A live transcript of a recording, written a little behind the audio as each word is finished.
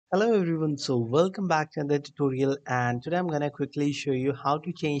Hello everyone, so welcome back to the tutorial, and today I'm going to quickly show you how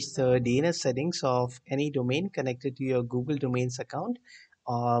to change the DNS settings of any domain connected to your Google Domains account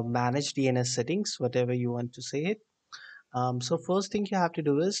or manage DNS settings, whatever you want to say it. So first thing you have to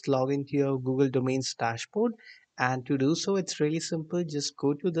do is log into your Google Domains dashboard, and to do so it's really simple. Just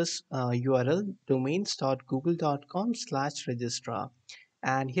go to this URL domains.google.com/registrar,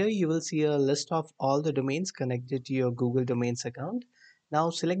 and here you will see a list of all the domains connected to your Google Domains account. Now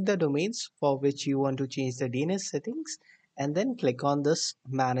select the domains for which you want to change the DNS settings and then click on this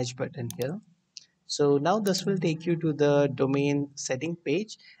manage button here. So now this will take you to the domain setting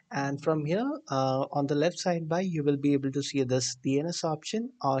page, and from here on the left side bar you will be able to see this DNS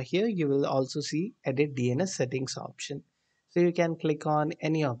option, or here you will also see edit DNS settings option. So you can click on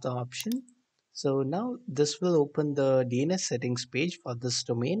any of the option. So now this will open the DNS settings page for this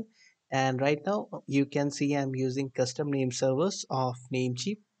domain, and right now you can see I'm using custom name servers of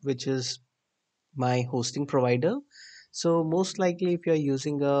Namecheap, which is my hosting provider. So most likely if you're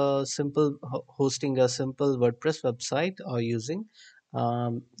using a simple hosting a simple WordPress website or using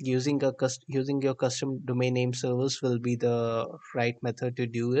your custom domain name servers will be the right method to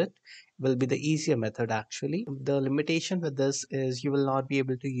do it, will be the easier method actually. The limitation with this is you will not be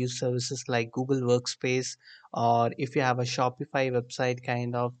able to use services like Google Workspace, or if you have a Shopify website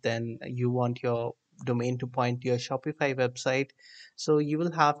kind of, then you want your domain to point to your Shopify website, so you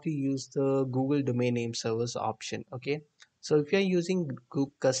will have to use the Google domain name servers option. Okay, so if you're using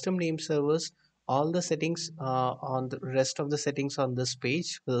custom name servers, all the settings on the rest of the settings on this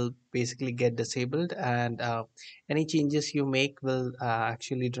page will basically get disabled, and any changes you make will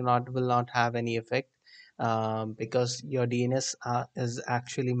actually do not will not have any effect, because your DNS is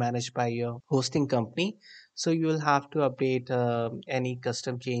actually managed by your hosting company. So you will have to update any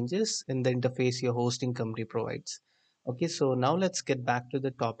custom changes in the interface your hosting company provides. Okay, so now let's get back to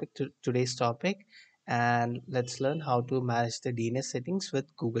the topic, to today's topic, and let's learn how to manage the DNS settings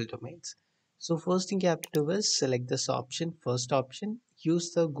with Google Domains. So first thing you have to do is select this option, first option,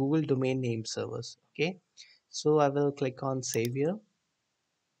 use the Google domain name servers. Okay, so I will click on save here.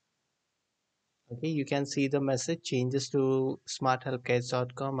 Okay, you can see the message changes to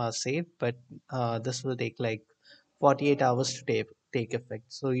smarthelpguides.com are saved, but this will take like 48 hours to take effect.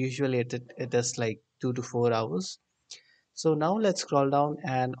 So usually it is like 2 to 4 hours. So now let's scroll down,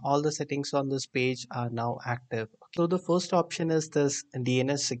 and all the settings on this page are now active. So the first option is this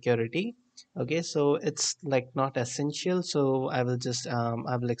DNS security. Okay, so it's like not essential, so I will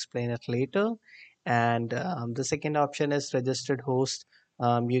explain it later. And the second option is registered host.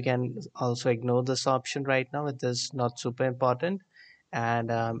 You can also ignore this option right now, it is not super important.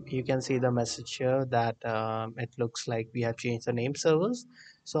 And you can see the message here that it looks like we have changed the name servers,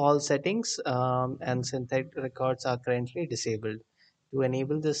 so all settings and synthetic records are currently disabled. To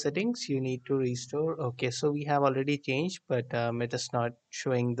enable the settings, you need to restore. Okay, so we have already changed, but it is not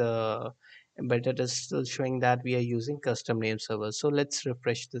showing but it is still showing that we are using custom name servers. So let's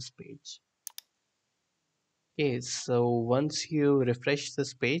refresh this page. Okay, so once you refresh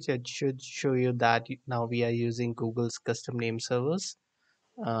this page, it should show you that now we are using Google's custom name servers.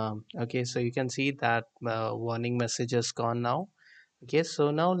 Okay, so you can see that warning message is gone now. Okay, so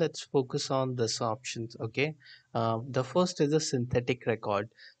now let's focus on this options. Okay, the first is a synthetic record.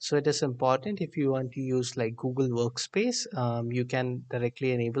 So it is important if you want to use like Google Workspace, you can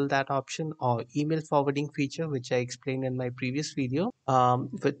directly enable that option, or email forwarding feature, which I explained in my previous video.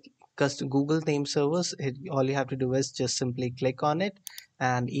 With custom Google name servers, all you have to do is just simply click on it,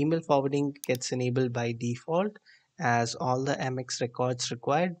 and email forwarding gets enabled by default, as all the MX records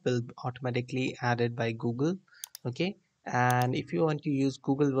required will automatically added by Google. Okay, and if you want to use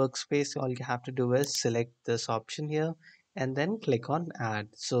Google Workspace, all you have to do is select this option here and then click on add.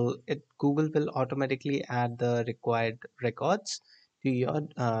 So Google will automatically add the required records to your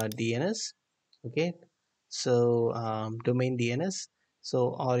DNS. Okay, so domain DNS.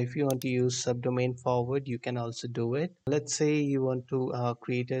 So, or if you want to use subdomain forward, you can also do it. Let's say you want to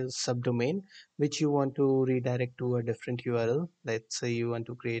create a subdomain which you want to redirect to a different URL. Let's say you want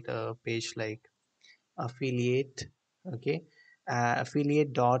to create a page like affiliate. Okay,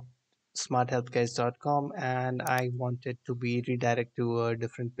 affiliate dot smarthealthguides.com, and I want it to be redirect to a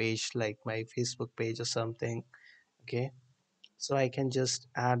different page like my Facebook page or something. Okay, so I can just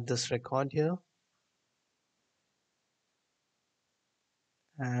add this record here,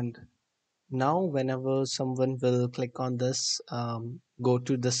 and now whenever someone will click on this, go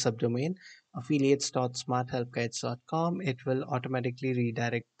to the subdomain affiliates.smarthelpguides.com, it will automatically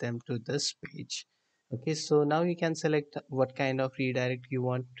redirect them to this page. Okay, so now you can select what kind of redirect you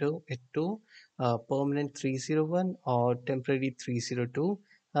want to permanent 301 or temporary 302,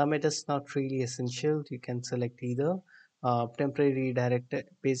 It is not really essential. You can select either. Temporary redirect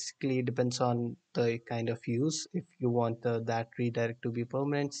basically depends on the kind of use. If you want that redirect to be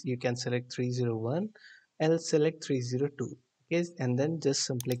permanent, you can select 301, else select 302. Okay, and then just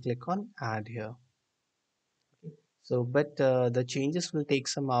simply click on add here. So, but the changes will take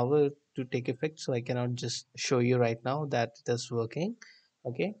some hour to take effect, so I cannot just show you right now that it is working.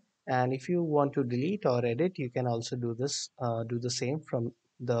 Okay, and if you want to delete or edit, you can also do this, do the same from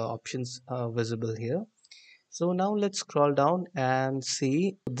the options visible here. So now let's scroll down and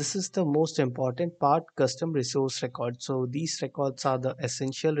see. This is the most important part, custom resource records. So these records are the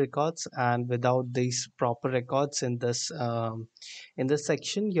essential records, and without these proper records in this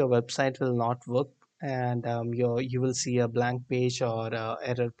section, your website will not work, and you will see a blank page or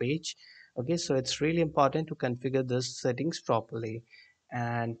error page. Okay, so it's really important to configure this settings properly,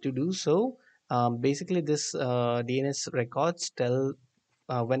 and to do so, basically this DNS records tell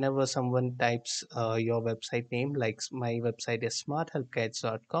whenever someone types your website name, like my website is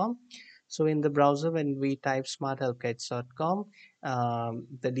smarthelpguides.com. So in the browser, when we type smarthelpguides.com,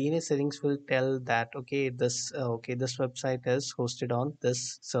 the DNS settings will tell that okay, this website is hosted on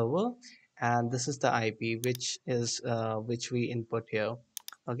this server, and this is the IP which we input here.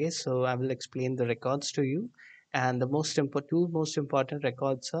 Okay, so I will explain the records to you, and the two most important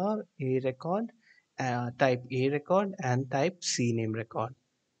records are a record, type A record, and type CNAME record.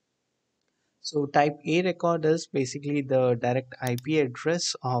 So type A record is basically the direct IP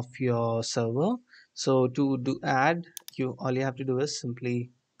address of your server. So to do add, all you have to do is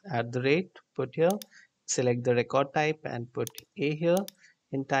simply add the rate, put here, select the record type and put A here.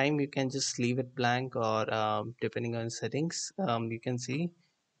 In time, you can just leave it blank, or depending on settings, you can see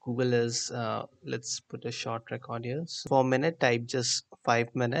Google is, let's put a short record here. So for minute, type just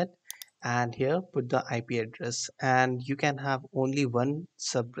 5 minute, and here put the IP address, and you can have only one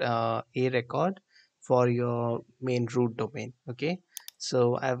a record for your main root domain. Okay,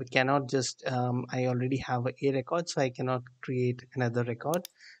 so I cannot just I already have a record, so I cannot create another record.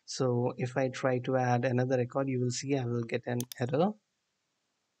 So if I try to add another record, you will see I will get an error.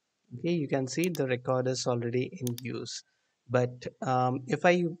 Okay, you can see the record is already in use. But if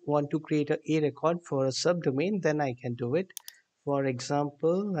I want to create a record for a subdomain, then I can do it. For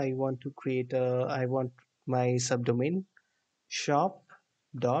example, I want my subdomain shop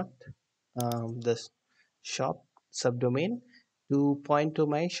dot this shop subdomain to point to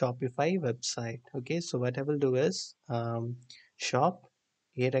my Shopify website. Okay, so what I will do is shop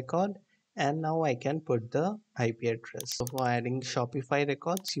a record, and now I can put the IP address. So for adding Shopify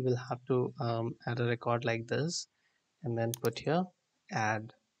records, you will have to add a record like this, and then put here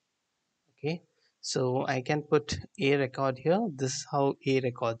add. Okay, so I can put a record here. This is how a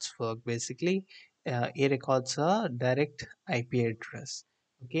records work. Basically, a records are direct IP address.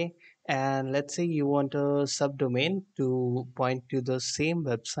 Okay, and let's say you want a subdomain to point to the same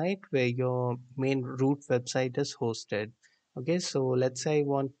website where your main root website is hosted. Okay, so let's say I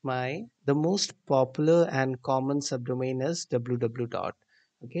want the most popular and common subdomain is www.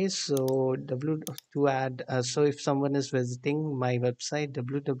 Okay, so to add, so if someone is visiting my website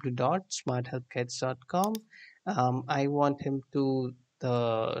www.smarthelpkids.com, I want him to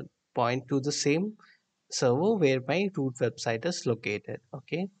the point to the same server where my root website is located.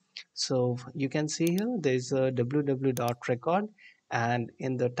 Okay, so you can see here there is a www.record, and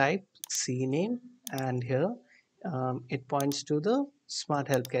in the type CNAME, and here it points to the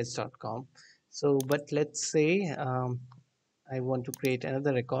smarthelpkids.com. So, but let's say I want to create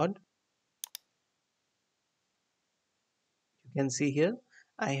another record. You can see here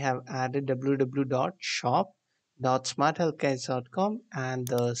I have added www.shop.smarthealthcare.com, and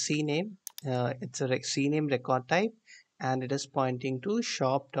the CNAME, it's a CNAME record type, and it is pointing to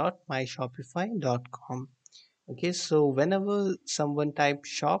shop.myshopify.com. Okay, so whenever someone types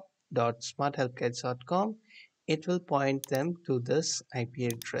shop.smarthealthcare.com, it will point them to this IP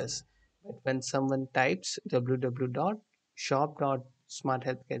address. But when someone types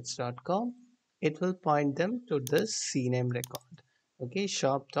www.shop.smarthealthcare.com, it will point them to this CNAME record. Okay,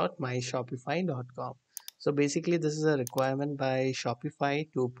 shop.myshopify.com. So basically, this is a requirement by Shopify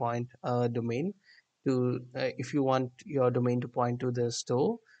to point a domain to, if you want your domain to point to the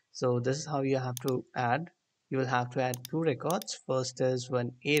store. So this is how you have to add. You will have to add two records. First is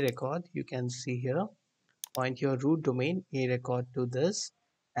one a record. You can see here, point your root domain a record to this,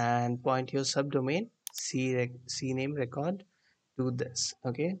 and point your subdomain CNAME record to this.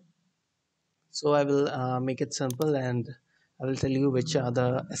 Okay, so I will make it simple, and I will tell you which are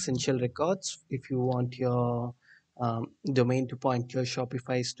the essential records if you want your domain to point to your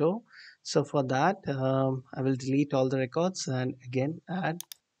Shopify store. So for that, I will delete all the records and again add.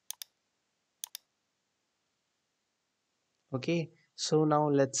 Okay, so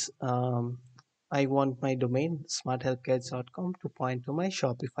now I want my domain smarthealthcare.com to point to my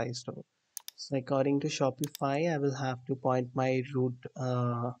Shopify store. So according to Shopify, I will have to point my root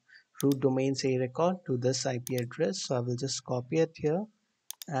domains a record to this IP address. So I will just copy it here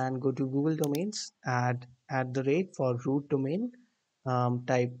and go to Google Domains, add at the rate for root domain,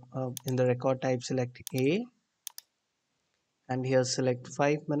 type in the record type select A, and here select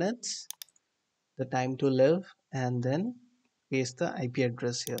 5 minutes, the time to live, and then paste the IP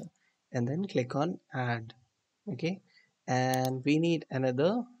address here and then click on add. Okay, and we need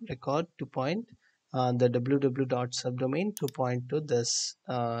another record to point the www dot subdomain to point to this.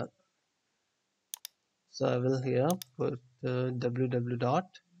 So I will here put the www dot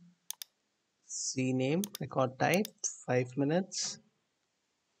CNAME record type 5 minutes,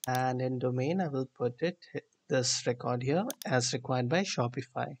 and in domain I will put it this record here as required by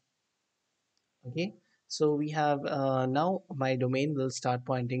Shopify. Okay, so we have now my domain will start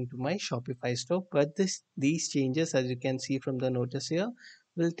pointing to my Shopify store, but these changes, as you can see from the notice here,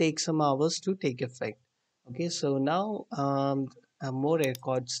 will take some hours to take effect. Okay, so now more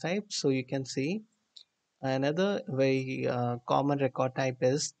records type. So you can see another very common record type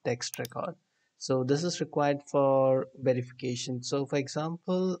is text record. So this is required for verification. So for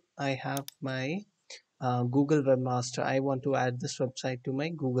example, I have my Google Webmaster. I want to add this website to my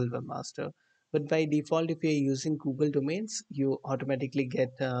Google Webmaster. But by default, if you're using Google domains, you automatically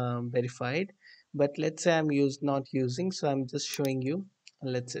get verified. But let's say not using, so I'm just showing you.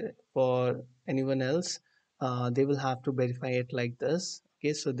 Let's say for anyone else, they will have to verify it like this.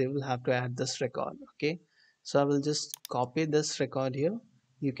 Okay, so they will have to add this record. Okay, so I will just copy this record here.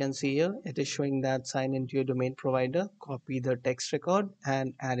 You can see here it is showing that sign into your domain provider, copy the text record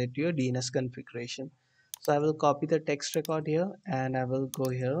and add it to your DNS configuration. So I will copy the text record here and I will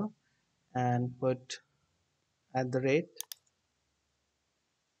go here and put at the rate,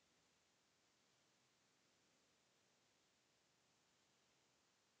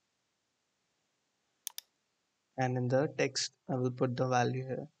 and in the text I will put the value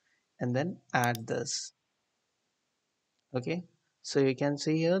here and then add this. Okay, so you can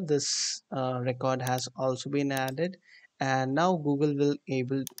see here this record has also been added, and now Google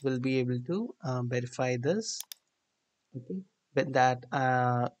will be able to verify this. Okay, but that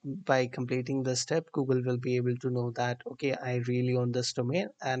by completing the step, Google will be able to know that okay, I really own this domain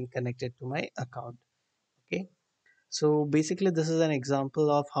and connect it to my account. Okay, so basically, this is an example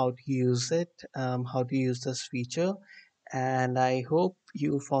of how to use it, how to use this feature, and I hope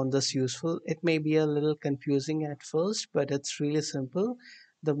you found this useful. It may be a little confusing at first, but it's really simple.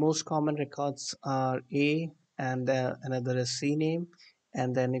 The most common records are A, and another is CNAME,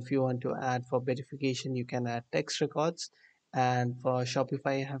 and then if you want to add for verification, you can add text records. And for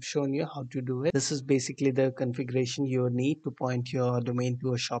Shopify, I have shown you how to do it. This is basically the configuration you need to point your domain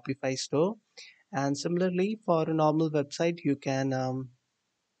to a Shopify store. And similarly, for a normal website, you can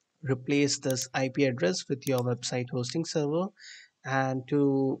replace this IP address with your website hosting server. And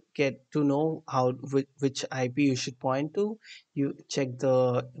to get to know which IP you should point to, you check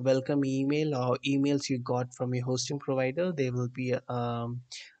the welcome email or emails you got from your hosting provider.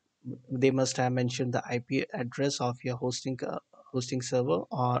 They must have mentioned the IP address of your hosting server,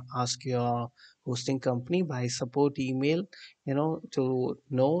 or ask your hosting company by support email, to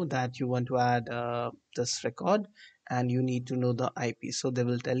know that you want to add this record and you need to know the IP. So they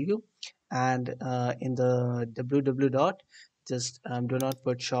will tell you. And in the www dot, just do not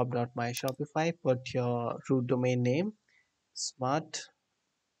put shop.myshopify, put your root domain name, smart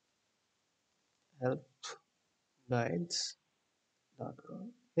help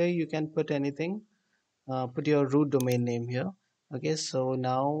guides.com. Here you can put anything, put your root domain name here. Okay, so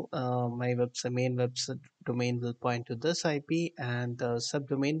now my website main website domain will point to this IP, and the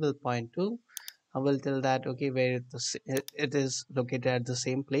subdomain will point to, I will tell that okay, where it is located at the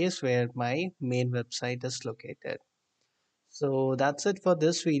same place where my main website is located. So that's it for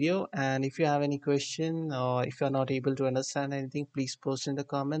this video, and if you have any question or if you're not able to understand anything, please post in the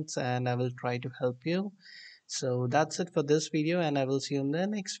comments and I will try to help you. So that's it for this video, and I will see you in the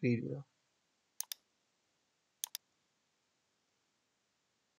next video.